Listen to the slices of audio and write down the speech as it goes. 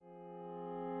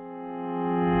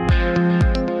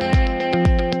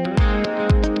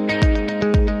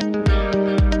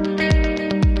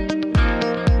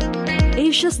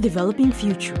Developing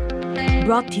Future.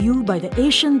 Brought to you by the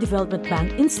Asian Development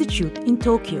Bank Institute in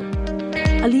Tokyo,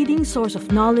 a leading source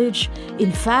of knowledge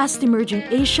in fast-emerging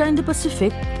Asia and the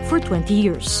Pacific for 20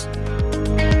 years.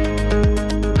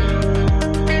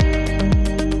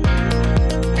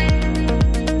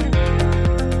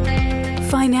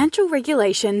 Financial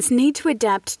regulations need to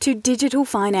adapt to digital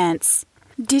finance.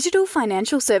 Digital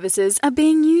financial services are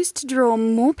being used to draw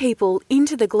more people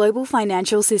into the global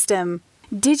financial system.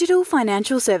 Digital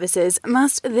financial services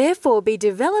must therefore be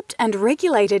developed and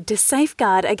regulated to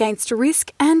safeguard against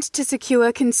risk and to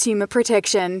secure consumer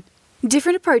protection.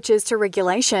 Different approaches to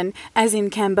regulation, as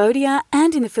in Cambodia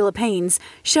and in the Philippines,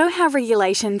 show how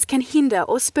regulations can hinder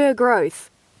or spur growth.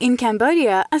 In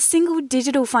Cambodia, a single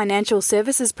digital financial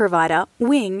services provider,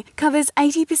 Wing, covers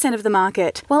 80% of the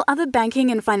market, while other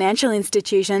banking and financial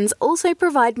institutions also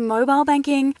provide mobile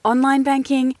banking, online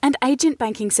banking, and agent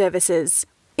banking services.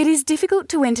 It is difficult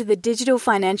to enter the digital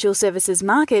financial services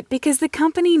market because the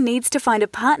company needs to find a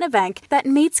partner bank that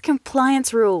meets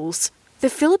compliance rules. The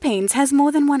Philippines has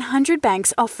more than 100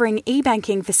 banks offering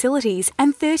e-banking facilities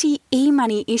and 30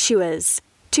 e-money issuers.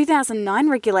 2009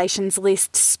 regulations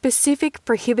list specific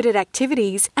prohibited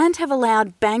activities and have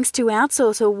allowed banks to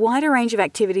outsource a wider range of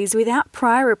activities without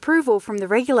prior approval from the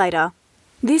regulator.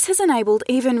 This has enabled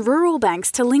even rural banks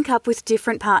to link up with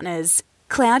different partners.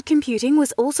 Cloud computing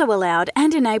was also allowed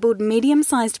and enabled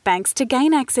medium-sized banks to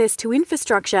gain access to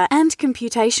infrastructure and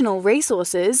computational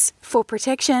resources. For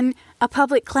protection, a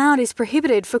public cloud is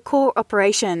prohibited for core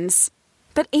operations.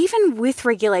 But even with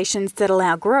regulations that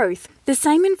allow growth, the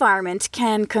same environment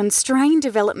can constrain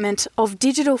development of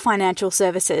digital financial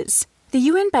services. The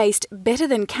UN-based Better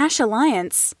Than Cash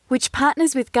Alliance, which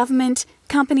partners with government,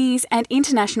 companies and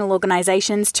international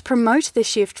organisations to promote the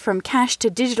shift from cash to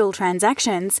digital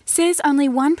transactions, says only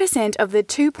 1% of the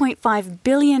 2.5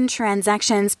 billion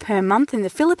transactions per month in the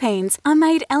Philippines are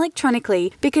made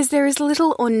electronically because there is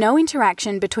little or no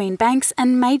interaction between banks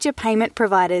and major payment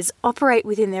providers operate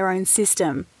within their own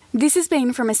system. This has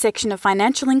been from a section of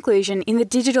Financial Inclusion in the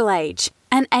Digital Age,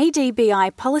 an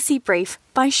ADBI policy brief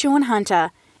by Sean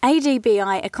Hunter,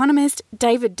 ADBI economist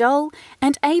David Dole,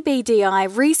 and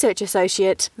ABDI research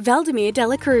associate Valdemir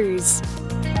Dela Cruz.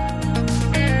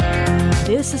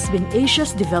 This has been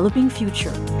Asia's Developing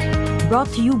Future, brought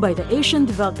to you by the Asian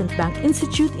Development Bank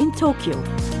Institute in Tokyo.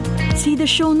 See the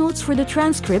show notes for the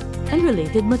transcript and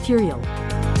related material.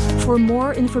 For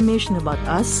more information about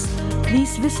us,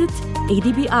 please visit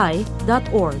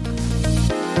adbi.org.